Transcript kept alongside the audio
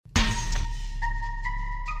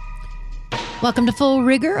Welcome to Full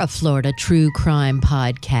Rigor, a Florida true crime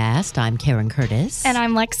podcast. I'm Karen Curtis. And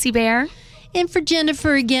I'm Lexi Bear. And for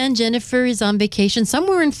Jennifer again. Jennifer is on vacation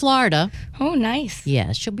somewhere in Florida. Oh, nice.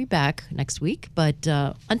 Yeah, she'll be back next week. But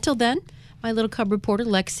until then, my little cub reporter,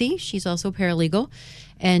 Lexi, she's also a paralegal,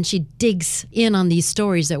 and she digs in on these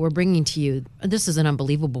stories that we're bringing to you. This is an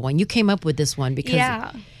unbelievable one. You came up with this one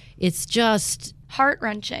because it's just...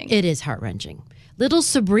 heart-wrenching. It is heart-wrenching. Little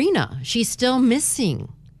Sabrina, she's still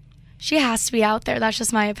missing. She has to be out there. That's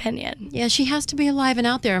just my opinion. Yeah, she has to be alive and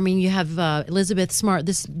out there. I mean, you have Elizabeth Smart.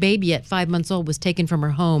 This baby at 5 months old was taken from her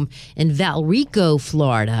home in Valrico,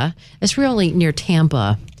 Florida. It's really near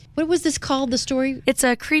Tampa. What was this called, the story? It's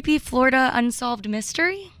a creepy Florida Unsolved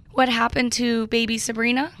Mystery. What happened to Baby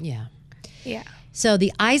Sabrina? Yeah. Yeah. So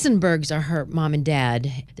the Eisenbergs are her mom and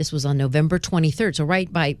dad. This was on November 23rd, so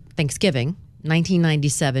right by Thanksgiving,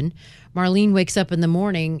 1997. Marlene wakes up in the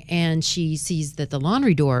morning and she sees that the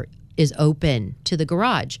laundry door is open to the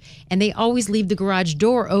garage. And they always leave the garage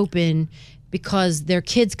door open because their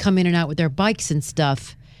kids come in and out with their bikes and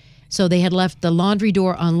stuff. So they had left the laundry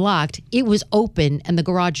door unlocked. It was open and the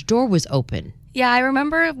garage door was open. Yeah, I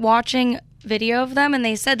remember watching video of them and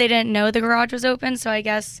they said they didn't know the garage was open. So I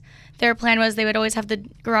guess their plan was they would always have the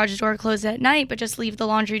garage door closed at night, but just leave the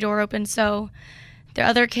laundry door open so their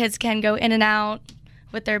other kids can go in and out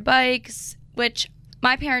with their bikes, which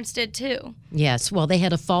my parents did too. Yes, well, they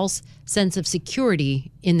had a false sense of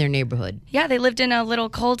security in their neighborhood. Yeah, they lived in a little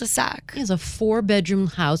cul-de-sac. It's a 4-bedroom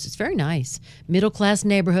house. It's very nice. Middle-class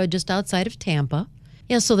neighborhood just outside of Tampa.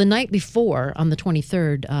 Yeah, so the night before, on the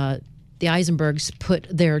 23rd, the Eisenbergs put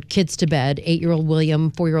their kids to bed, 8-year-old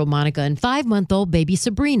William, 4-year-old Monica, and 5-month-old baby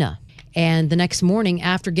Sabrina. And the next morning,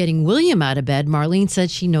 after getting William out of bed, Marlene said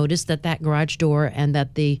she noticed that garage door and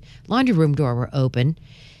that the laundry room door were open.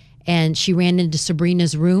 And she ran into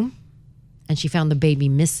Sabrina's room, and she found the baby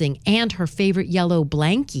missing, and her favorite yellow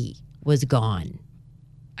blankie was gone.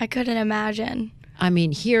 I couldn't imagine. I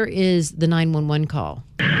mean, here is the 911 call.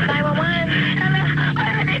 911. Hello.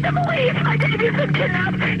 I need the police. My baby's been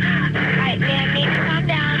kidnapped. All right, ma'am, need to calm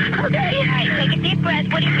down. Okay. All right, take a deep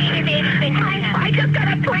breath. What do you mean your baby's been kidnapped? I just got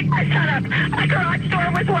up quick. I shut up. My garage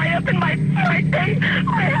door was wide open. My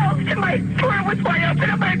house and my door was wide open,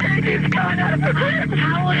 and my baby's gone out of the crib.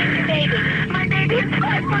 How old is your baby? My baby is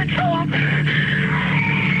 5 months old.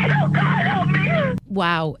 Oh, God, help me.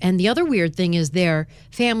 Wow. And the other weird thing is their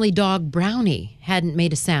family dog, Brownie, hadn't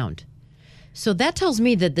made a sound. So that tells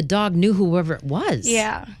me that the dog knew whoever it was.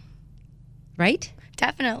 Yeah. Right?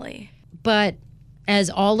 Definitely. But as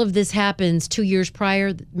all of this happens 2 years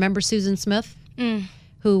prior, remember Susan Smith?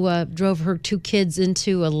 Who drove her 2 kids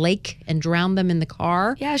into a lake and drowned them in the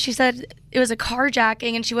car? Yeah, she said it was a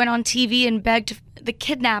carjacking, and she went on TV and begged the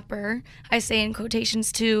kidnapper, I say in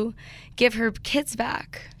quotations, to give her kids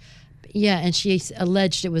back. Yeah, and she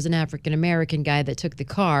alleged it was an African-American guy that took the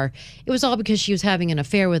car. It was all because she was having an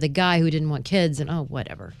affair with a guy who didn't want kids, and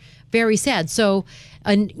whatever. Very sad. So,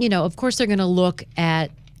 of course they're going to look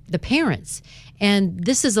at the parents. And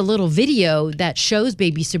this is a little video that shows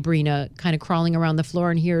baby Sabrina kind of crawling around the floor,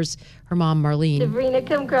 and here's her mom, Marlene. Sabrina,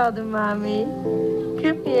 come crawl to mommy.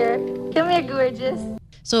 Come here. Come here, gorgeous.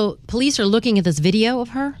 So police are looking at this video of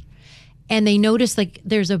her, and they notice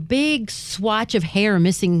there's a big swatch of hair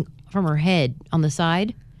missing from her head on the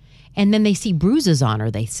side, and then they see bruises on her,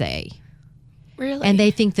 they say. Really? And they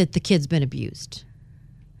think that the kid's been abused.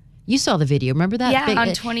 You saw the video, remember that? Yeah,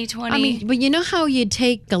 on 2020. I mean, but you know how you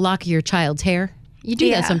take a lock of your child's hair? You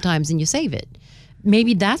do that sometimes and you save it.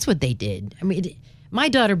 Maybe that's what they did. I mean, my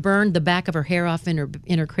daughter burned the back of her hair off in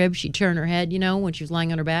her crib. She'd turn her head, when she was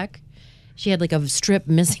lying on her back. She had a strip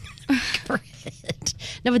missing her head.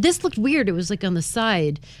 No, but this looked weird. It was on the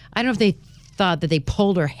side. I don't know if they thought that they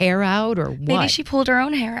pulled her hair out or what. Maybe she pulled her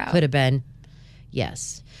own hair out. Could have been.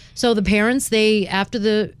 Yes. So the parents, after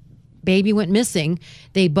the baby went missing,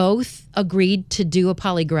 they both agreed to do a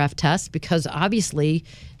polygraph test because obviously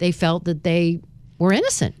they felt that they were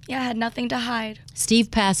innocent. Yeah, had nothing to hide. Steve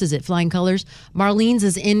passes it, flying colors. Marlene's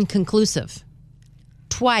is inconclusive.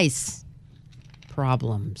 Twice.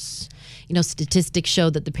 Problems. Statistics show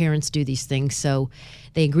that the parents do these things. So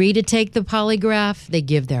they agree to take the polygraph. They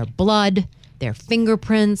give their blood, their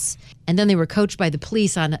fingerprints, and then they were coached by the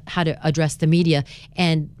police on how to address the media.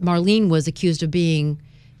 And Marlene was accused of being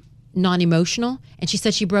non-emotional, and she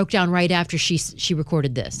said she broke down right after she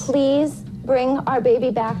recorded this. Please bring our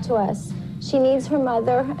baby back to us. She needs her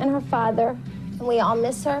mother and her father, and we all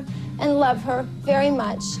miss her and love her very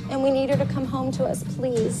much, and we need her to come home to us,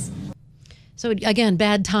 please. So again,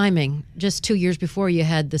 bad timing. Just 2 years before you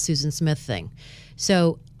had the Susan Smith thing.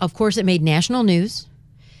 So, of course, it made national news.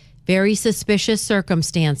 Very suspicious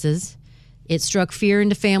circumstances. It struck fear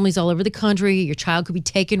into families all over the country. Your child could be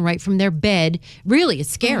taken right from their bed. Really, it's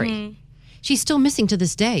scary. Mm-hmm. She's still missing to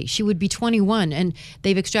this day. She would be 21, and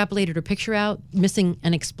they've extrapolated her picture out, missing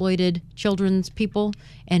and exploited children's people.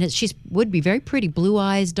 And she would be very pretty, blue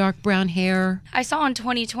eyes, dark brown hair. I saw in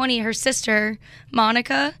 2020 her sister,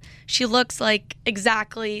 Monica, she looks like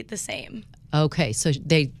exactly the same. Okay, so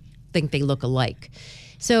they think they look alike.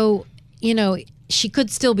 So, she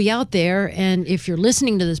could still be out there. And if you're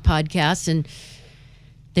listening to this podcast and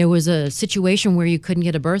there was a situation where you couldn't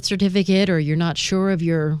get a birth certificate, or you're not sure of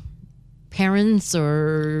your parents,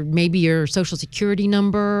 or maybe your social security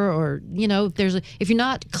number, or if you're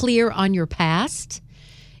not clear on your past,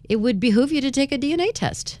 it would behoove you to take a DNA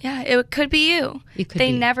test. Yeah, it could be you.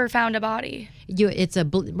 They never found a body.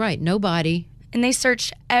 No body, and they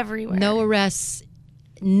searched everywhere. no arrests.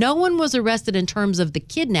 No one was arrested in terms of the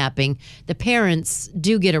kidnapping. The parents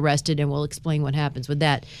do get arrested, and we'll explain what happens with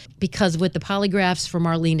that, because with the polygraphs for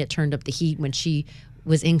Marlene, it turned up the heat when she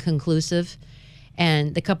was inconclusive.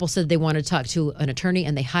 And the couple said they wanted to talk to an attorney,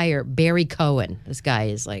 and they hire Barry Cohen. This guy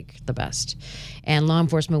is like the best. And law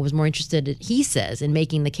enforcement was more interested, he says, in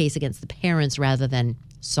making the case against the parents rather than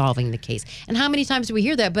solving the case. And how many times do we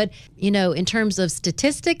hear that? But, in terms of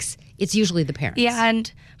statistics, it's usually the parents. Yeah,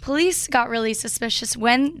 and police got really suspicious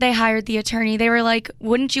when they hired the attorney. They were like,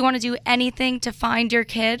 wouldn't you want to do anything to find your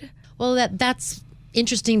kid? Well, that's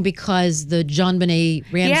interesting, because the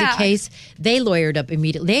JonBenet Ramsey case, they lawyered up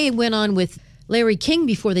immediately. They went on with Larry King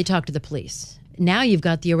before they talked to the police. Now you've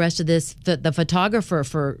got the arrest of the photographer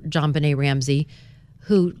for JonBenet Ramsey,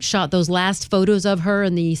 who shot those last photos of her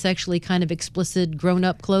in the sexually kind of explicit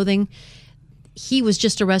grown-up clothing. He was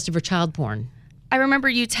just arrested for child porn. I remember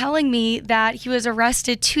you telling me that he was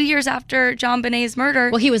arrested 2 years after JonBenet's murder.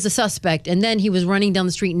 Well, he was a suspect, and then he was running down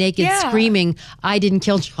the street naked, screaming, "I didn't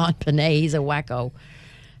kill JonBenet. He's a wacko."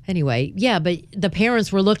 Anyway, but the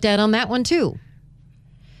parents were looked at on that one too.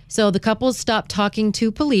 So the couple stopped talking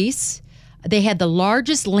to police. They had the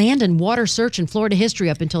largest land and water search in Florida history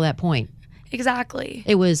up until that point. Exactly.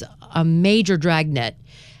 It was a major dragnet.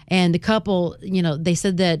 And the couple, they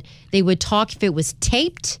said that they would talk if it was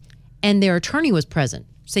taped and their attorney was present.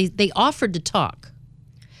 So they offered to talk,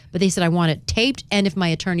 but they said, "I want it taped and if my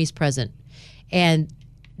attorney's present." And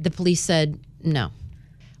the police said no.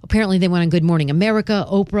 Apparently, they went on Good Morning America,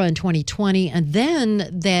 Oprah in 2020, and then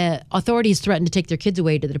the authorities threatened to take their kids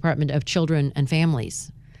away to the Department of Children and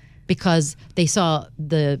Families because they saw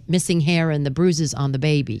the missing hair and the bruises on the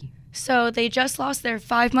baby. So they just lost their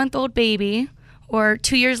 5-month-old baby, or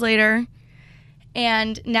 2 years later,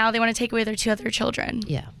 and now they want to take away their 2 other children.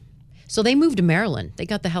 Yeah. So they moved to Maryland. They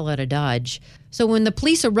got the hell out of Dodge. So when the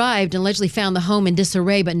police arrived and allegedly found the home in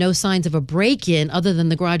disarray but no signs of a break-in other than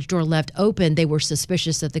the garage door left open, they were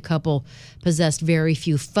suspicious that the couple possessed very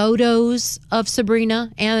few photos of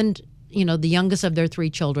Sabrina and, the youngest of their 3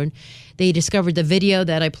 children. They discovered the video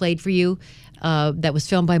that I played for you that was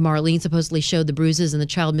filmed by Marlene, supposedly showed the bruises and the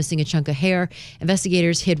child missing a chunk of hair.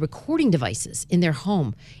 Investigators hid recording devices in their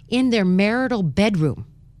home, in their marital bedroom,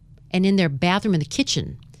 and in their bathroom and the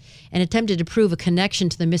kitchen, and attempted to prove a connection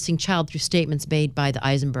to the missing child through statements made by the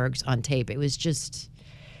Eisenbergs on tape. It was just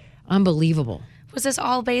unbelievable. Was this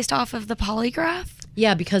all based off of the polygraph?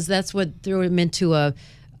 Yeah, because that's what threw him into a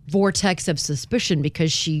vortex of suspicion,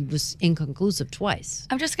 because she was inconclusive twice.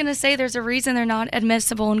 I'm just going to say there's a reason they're not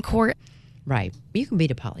admissible in court. Right. You can beat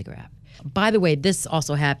a polygraph. By the way, this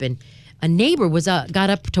also happened. A neighbor got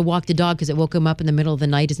up to walk the dog because it woke him up in the middle of the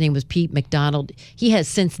night. His name was Pete McDonald. He has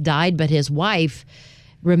since died, but his wife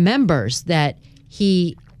remembers that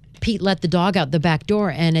Pete let the dog out the back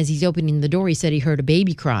door, and as he's opening the door, he said he heard a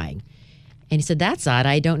baby crying. And he said, "That's odd.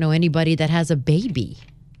 I don't know anybody that has a baby."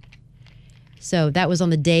 So that was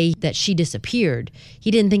on the day that she disappeared.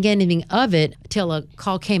 He didn't think anything of it till a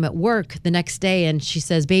call came at work the next day, and she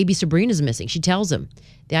says, "Baby Sabrina's missing." She tells him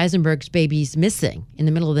the Eisenbergs' baby's missing in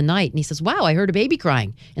the middle of the night. And he says, "Wow, I heard a baby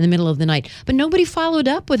crying in the middle of the night." But nobody followed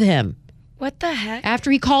up with him. What the heck? After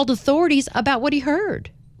he called authorities about what he heard.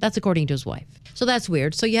 That's according to his wife. So that's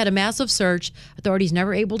weird. So you had a massive search. Authorities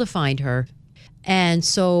never able to find her. And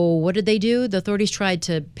so what did they do? The authorities tried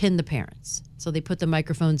to pin the parents. So they put the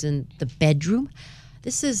microphones in the bedroom.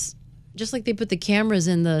 This is just like they put the cameras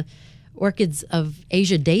in the Orchids of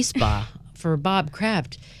Asia Day Spa for Bob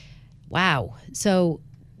Kraft. Wow. So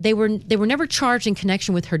they were never charged in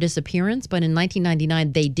connection with her disappearance, but in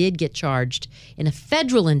 1999 they did get charged in a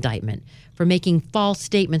federal indictment for making false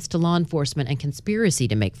statements to law enforcement and conspiracy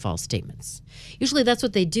to make false statements. Usually that's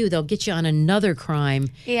what they do. They'll get you on another crime.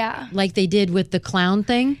 Yeah. Like they did with the clown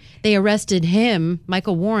thing. They arrested him,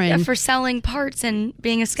 Michael Warren. Yeah, for selling parts and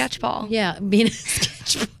being a sketchball. Yeah, being a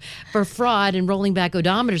sketch for fraud and rolling back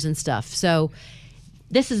odometers and stuff. So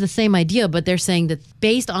this is the same idea, but they're saying that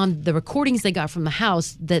based on the recordings they got from the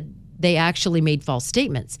house, that they actually made false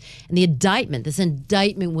statements. And this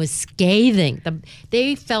indictment was scathing.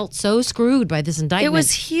 They felt so screwed by this indictment. It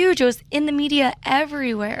was huge. It was in the media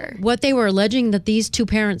everywhere. What they were alleging that these two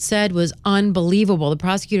parents said was unbelievable. The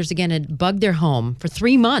prosecutors, again, had bugged their home for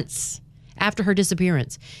 3 months after her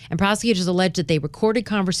disappearance. And prosecutors alleged that they recorded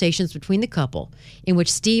conversations between the couple in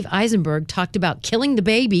which Steve Eisenberg talked about killing the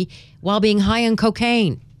baby while being high on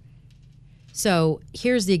cocaine. So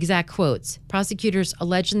here's the exact quotes. Prosecutors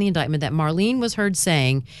alleged in the indictment that Marlene was heard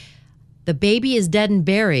saying, "The baby is dead and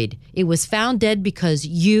buried. It was found dead because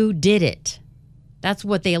you did it." That's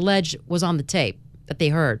what they alleged was on the tape that they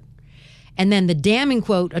heard. And then the damning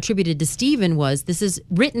quote attributed to Stephen was, this is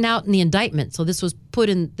written out in the indictment, so this was put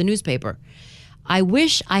in the newspaper, "I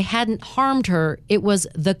wish I hadn't harmed her. It was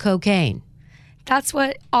the cocaine." That's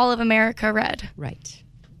what all of America read. Right.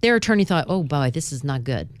 Their attorney thought, oh boy, this is not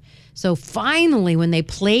good. So finally, when they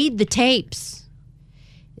played the tapes,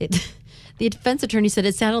 the defense attorney said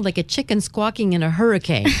it sounded like a chicken squawking in a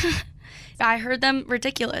hurricane. I heard them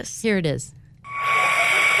ridiculous. Here it is.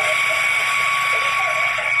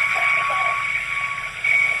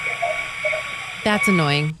 That's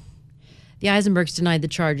annoying. The Eisenbergs denied the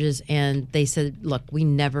charges, and they said, look, we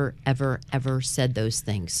never, ever, ever said those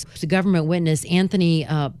things. The government witness, Anthony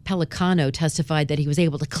Pellicano, testified that he was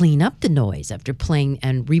able to clean up the noise after playing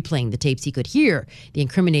and replaying the tapes. He could hear the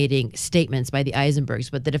incriminating statements by the Eisenbergs.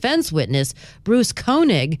 But the defense witness, Bruce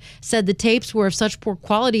Koenig, said the tapes were of such poor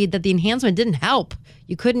quality that the enhancement didn't help.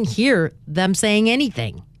 You couldn't hear them saying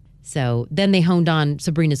anything. So then they honed on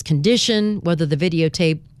Sabrina's condition, whether the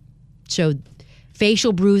videotape showed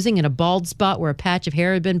facial bruising and a bald spot where a patch of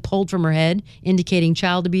hair had been pulled from her head, indicating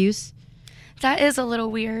child abuse. That is a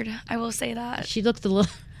little weird. I will say that. She looked a little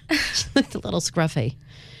scruffy.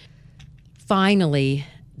 Finally,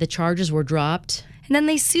 the charges were dropped. And then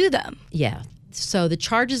they sue them. Yeah. So the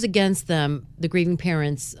charges against them, the grieving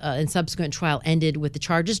parents, in subsequent trial ended with the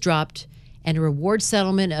charges dropped and a reward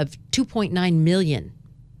settlement of $2.9 million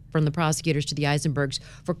from the prosecutors to the Eisenbergs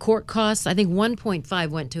for court costs. I think 1.5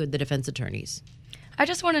 went to the defense attorneys. I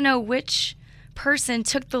just want to know which person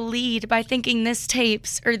took the lead by thinking these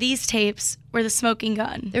tapes were the smoking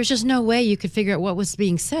gun. There's just no way you could figure out what was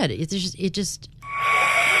being said. It's just.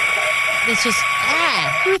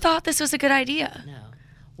 Who thought this was a good idea? No.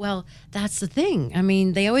 Well, that's the thing. I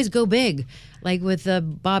mean, they always go big. Like with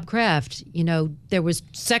Bob Kraft, there was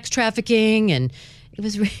sex trafficking and it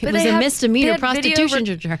was a misdemeanor prostitution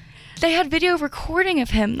charge. They had video recording of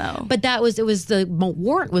him, though. But the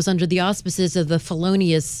warrant was under the auspices of the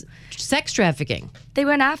felonious sex trafficking. They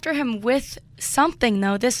went after him with something,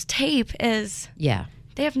 though. This tape is... Yeah.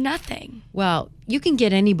 They have nothing. Well, you can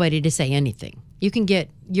get anybody to say anything. You can get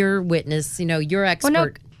your witness, your expert. Well,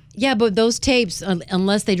 no. Yeah, but those tapes,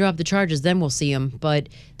 unless they drop the charges, then we'll see them. But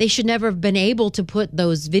they should never have been able to put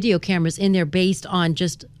those video cameras in there based on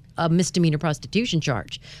just a misdemeanor prostitution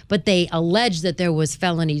charge. But they alleged that there was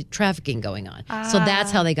felony trafficking going on. So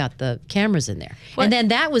that's how they got the cameras in there. What? And then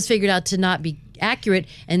that was figured out to not be accurate.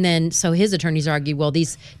 And then so his attorneys argued, well, the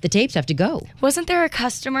tapes have to go. Wasn't there a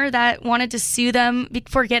customer that wanted to sue them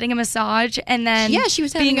for getting a massage and then she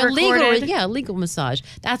was having a legal massage.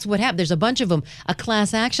 That's what happened. There's a bunch of them. A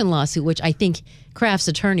class action lawsuit, which I think Kraft's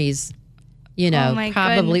attorneys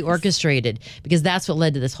probably orchestrated, because that's what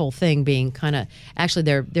led to this whole thing being kind of, actually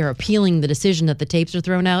they're appealing the decision that the tapes are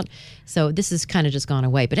thrown out. So this has kind of just gone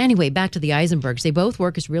away. But anyway, back to the Eisenbergs. They both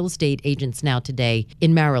work as real estate agents now today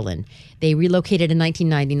in Maryland. They relocated in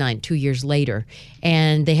 1999, 2 years later,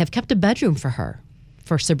 and they have kept a bedroom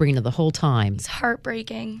for Sabrina the whole time. It's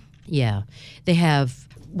heartbreaking. Yeah. They have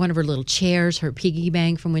one of her little chairs, her piggy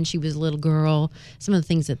bank from when she was a little girl, some of the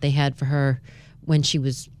things that they had for her when she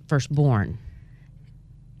was first born.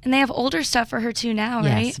 And they have older stuff for her too now,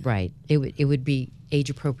 right? Yes, right. It would be age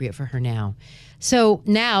appropriate for her now. So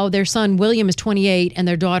now their son William is 28 and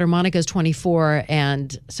their daughter Monica is 24,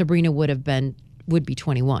 and Sabrina would be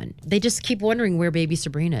 21. They just keep wondering where baby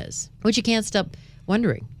Sabrina is, which you can't stop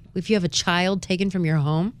wondering. If you have a child taken from your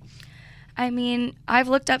home. I mean, I've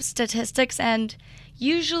looked up statistics, and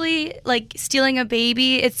usually, like, stealing a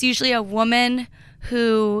baby, it's usually a woman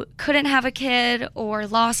who couldn't have a kid or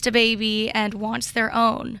lost a baby and wants their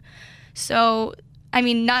own. So, I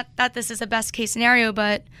mean, not that this is a best case scenario,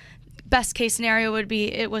 but best case scenario would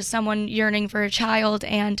be it was someone yearning for a child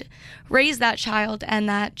and raise that child and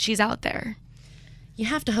that she's out there. You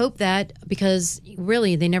have to hope that, because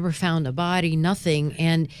really they never found a body, nothing.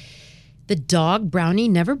 And the dog, Brownie,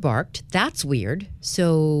 never barked. That's weird.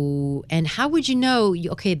 So, and how would you know?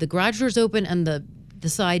 Okay, the garage door's open and the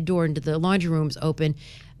side door into the laundry room's open.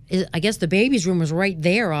 I guess the baby's room was right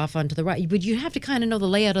there off onto the right. But you have to kind of know the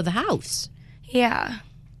layout of the house. Yeah.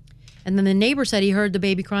 And then the neighbor said he heard the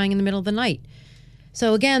baby crying in the middle of the night.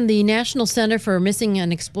 So again, the National Center for Missing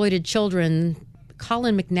and Exploited Children,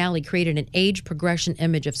 Colin McNally, created an age progression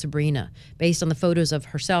image of Sabrina based on the photos of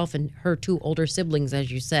herself and her two older siblings, as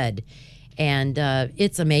you said. And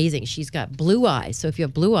it's amazing. She's got blue eyes. So if you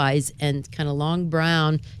have blue eyes and kind of long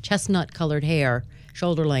brown, chestnut-colored hair,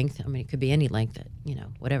 shoulder length, I mean, it could be any length,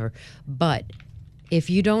 whatever. But if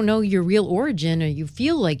you don't know your real origin, or you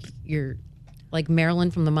feel like you're like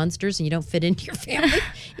Marilyn from the Munsters and you don't fit into your family,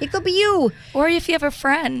 it could be you. Or if you have a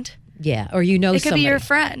friend. Yeah, or you know somebody. It could be your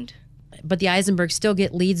friend. But the Eisenbergs still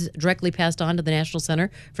get leads directly passed on to the National Center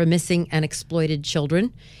for Missing and Exploited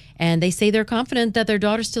Children. And they say they're confident that their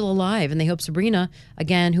daughter's still alive. And they hope Sabrina,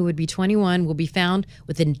 again, who would be 21, will be found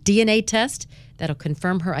with a DNA test that'll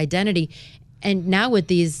confirm her identity. And now with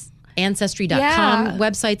these Ancestry.com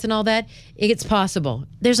websites and all that, it's possible.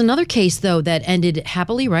 There's another case, though, that ended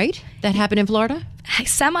happily, right? That happened in Florida?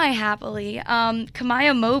 Semi-happily.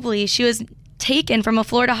 Kamaya Mobley, she was taken from a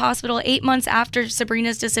Florida hospital 8 months after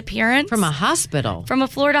Sabrina's disappearance. From a hospital? From a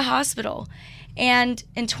Florida hospital. And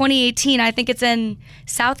in 2018, I think it's in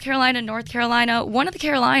South Carolina, North Carolina, one of the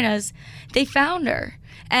Carolinas, they found her.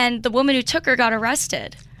 And the woman who took her got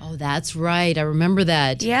arrested. Oh, that's right. I remember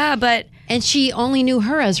that. Yeah, but... And she only knew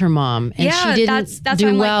her as her mom. And she didn't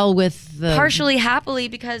do well with the... Partially happily,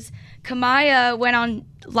 because Kamaya went on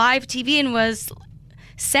live TV and was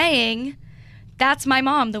saying, that's my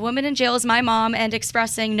mom. The woman in jail is my mom, and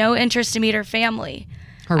expressing no interest to meet her family.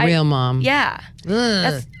 Her real mom. Yeah.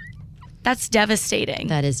 That's devastating.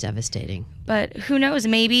 That is devastating. But who knows?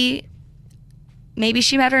 Maybe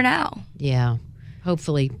she met her now. Yeah.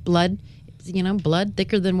 Hopefully. Blood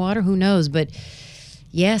thicker than water. Who knows? But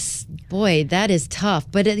yes, boy, that is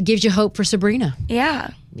tough. But it gives you hope for Sabrina.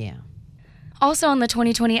 Yeah. Yeah. Also on the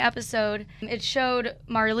 2020 episode, it showed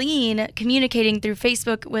Marlene communicating through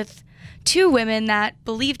Facebook with two women that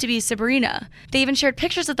believed to be Sabrina. They even shared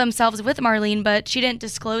pictures of themselves with Marlene, but she didn't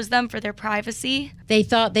disclose them for their privacy. They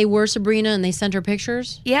thought they were Sabrina and they sent her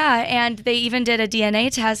pictures? Yeah, and they even did a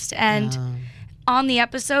DNA test. And on the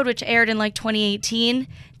episode, which aired in 2018,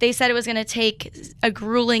 they said it was going to take a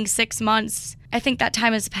grueling 6 months. I think that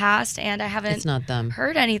time has passed, and I haven't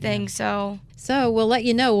heard anything. Yeah. So we'll let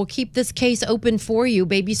you know. We'll keep this case open for you,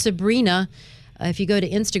 Baby Sabrina. If you go to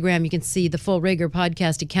Instagram, you can see the Full Rigor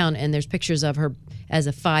podcast account, and there's pictures of her as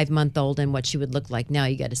a 5-month-old and what she would look like now.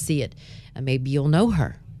 You got to see it. And maybe you'll know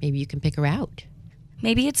her. Maybe you can pick her out.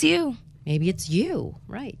 Maybe it's you. Maybe it's you.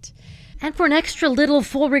 Right. And for an extra little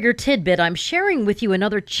Full Rigor tidbit, I'm sharing with you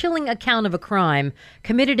another chilling account of a crime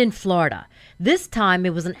committed in Florida. This time,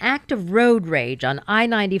 it was an act of road rage on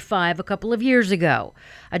I-95 a couple of years ago.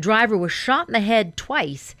 A driver was shot in the head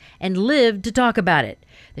twice and lived to talk about it.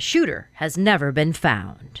 The shooter has never been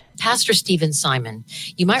found. Pastor Stephen Simon,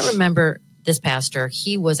 you might remember this pastor.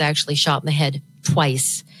 He was actually shot in the head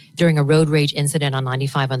twice during a road rage incident on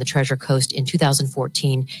 95 on the Treasure Coast in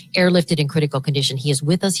 2014, airlifted in critical condition. He is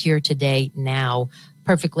with us here today now.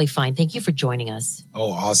 Perfectly fine. Thank you for joining us.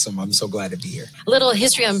 Oh, awesome. I'm so glad to be here. A little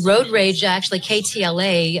history on road rage. Actually,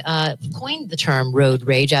 KTLA coined the term road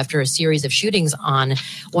rage after a series of shootings on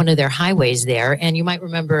one of their highways there. And you might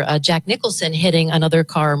remember Jack Nicholson hitting another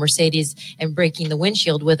car, a Mercedes, and breaking the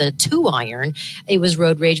windshield with a 2-iron. It was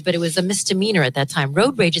road rage, but it was a misdemeanor at that time.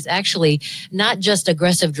 Road rage is actually not just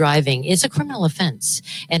aggressive driving. It's a criminal offense.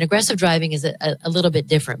 And aggressive driving is a little bit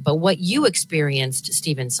different. But what you experienced,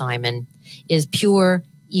 Stephen Simon, is pure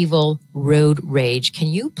evil road rage. Can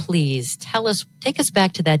you please take us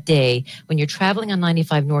back to that day when you're traveling on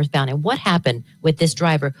 95 northbound and what happened with this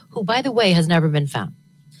driver who, by the way, has never been found?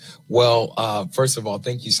 Well, first of all,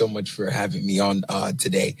 thank you so much for having me on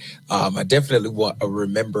today. I definitely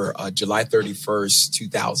remember July 31st,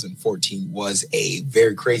 2014 was a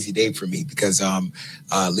very crazy day for me because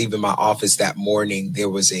leaving my office that morning, there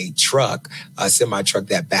was a semi-truck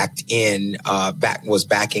that was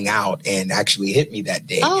backing out and actually hit me that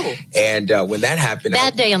day. Oh. And when that happened...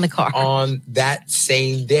 Bad day on the car. On that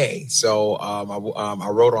same day. So I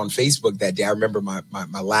wrote on Facebook that day. I remember my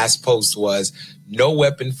last post was, "No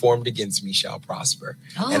weapon formed formed against me shall prosper.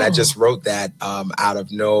 And I just wrote that out of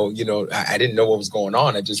I didn't know what was going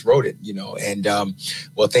on. I just wrote it, and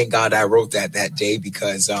well, thank God I wrote that day,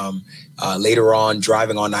 because later on,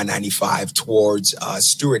 driving on 995 towards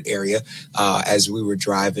Stewart area, as we were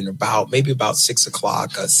driving about 6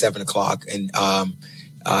 o'clock, 7 o'clock,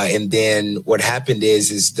 and then what happened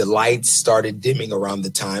is the lights started dimming around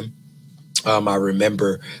the time. I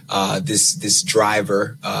remember this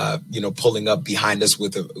driver, pulling up behind us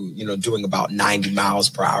with doing about 90 miles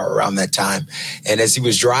per hour around that time. And as he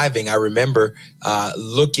was driving, I remember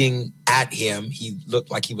looking at him. He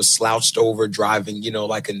looked like he was slouched over, driving,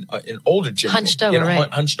 like an older gentleman. Hunched over, right.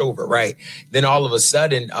 Hunched over, right. Then all of a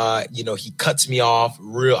sudden, he cuts me off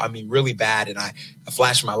really bad. And I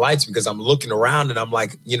flashed my lights because I'm looking around and I'm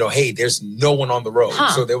like, hey, there's no one on the road.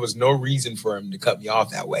 So there was no reason for him to cut me off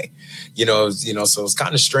that way, so it's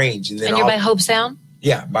kind of strange. And then you're by Hope Sound?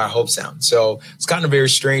 Yeah, by Hope Sound. So it's kind of very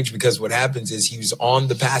strange, because what happens is he was on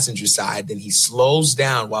the passenger side, then he slows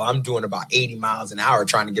down while I'm doing about 80 miles an hour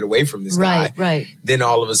trying to get away from this guy. Right. Then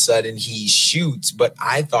all of a sudden he shoots, but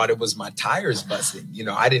I thought it was my tires busting.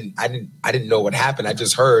 I didn't know what happened. I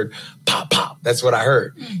just heard pop, pop. That's what I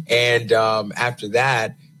heard. And after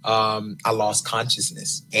that, I lost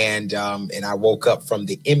consciousness, and I woke up from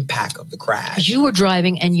the impact of the crash. You were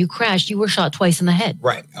driving and you crashed. You were shot twice in the head.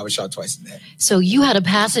 Right. I was shot twice in the head. So you had a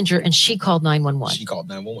passenger and she called 911. She called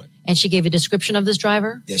 911. And she gave a description of this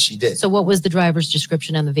driver? Yes, she did. So what was the driver's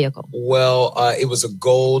description and the vehicle? Well, it was a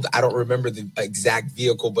gold. I don't remember the exact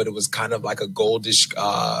vehicle, but it was kind of like a goldish,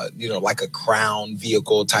 like a Crown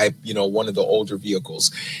vehicle type, one of the older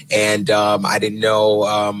vehicles. And I didn't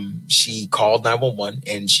know. She called 911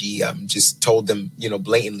 and she just told them,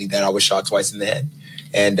 blatantly that I was shot twice in the head.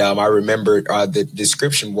 And I remember the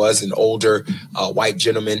description was an older white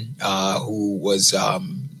gentleman who was,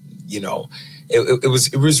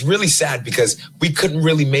 it was really sad, because we couldn't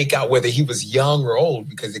really make out whether he was young or old,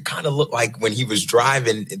 because it kind of looked like when he was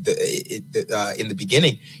driving in the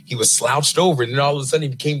beginning, he was slouched over, and then all of a sudden he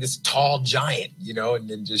became this tall giant, and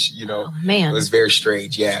then just, oh, man. It was very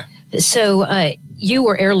strange. Yeah. So you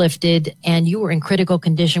were airlifted and you were in critical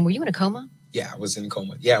condition. Were you in a coma? Yeah, I was in a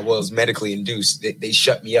coma. Yeah, well, it was medically induced. They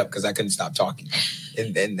shut me up because I couldn't stop talking.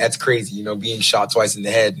 And that's crazy, being shot twice in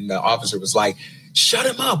the head. And the officer was like, shut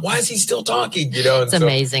him up. Why is he still talking? It's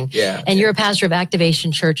amazing. Yeah. And you're a pastor of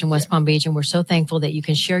Activation Church in West Palm Beach, and we're so thankful that you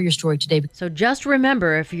can share your story today. So just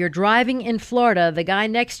remember, if you're driving in Florida, the guy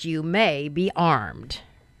next to you may be armed.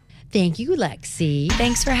 Thank you, Lexi.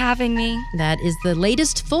 Thanks for having me. That is the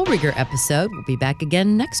latest Full Rigor episode. We'll be back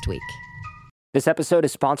again next week. This episode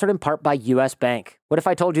is sponsored in part by U.S. Bank. What if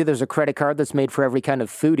I told you there's a credit card that's made for every kind of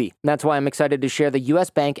foodie? And that's why I'm excited to share the U.S.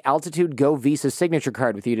 Bank Altitude Go Visa Signature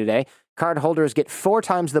Card with you today. Card holders get 4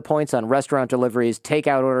 times the points on restaurant deliveries,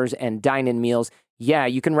 takeout orders, and dine-in meals. Yeah,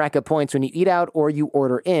 you can rack up points when you eat out or you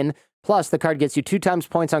order in. Plus, the card gets you 2 times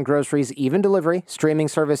points on groceries, even delivery, streaming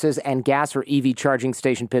services, and gas or EV charging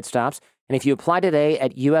station pit stops. And if you apply today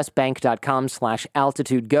at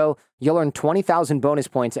usbank.com/altitudego, you'll earn 20,000 bonus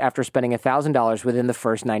points after spending $1,000 within the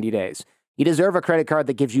first 90 days. You deserve a credit card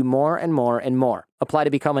that gives you more and more and more. Apply to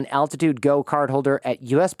become an Altitude Go cardholder at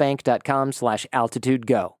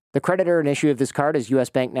usbank.com/altitudego. The creditor and issue of this card is U.S.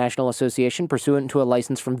 Bank National Association, pursuant to a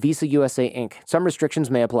license from Visa USA, Inc. Some restrictions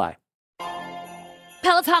may apply.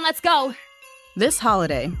 Peloton, let's go! This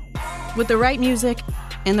holiday, with the right music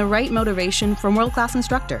and the right motivation from world-class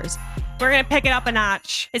instructors, we're going to pick it up a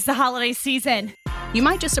notch. It's the holiday season. You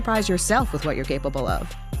might just surprise yourself with what you're capable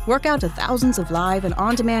of. Work out to thousands of live and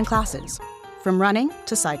on-demand classes, from running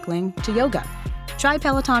to cycling to yoga. Try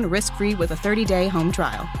Peloton risk-free with a 30-day home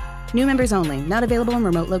trial. New members only, not available in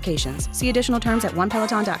remote locations. See additional terms at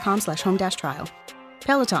onepeloton.com/home-trial.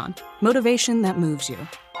 Peloton, motivation that moves you.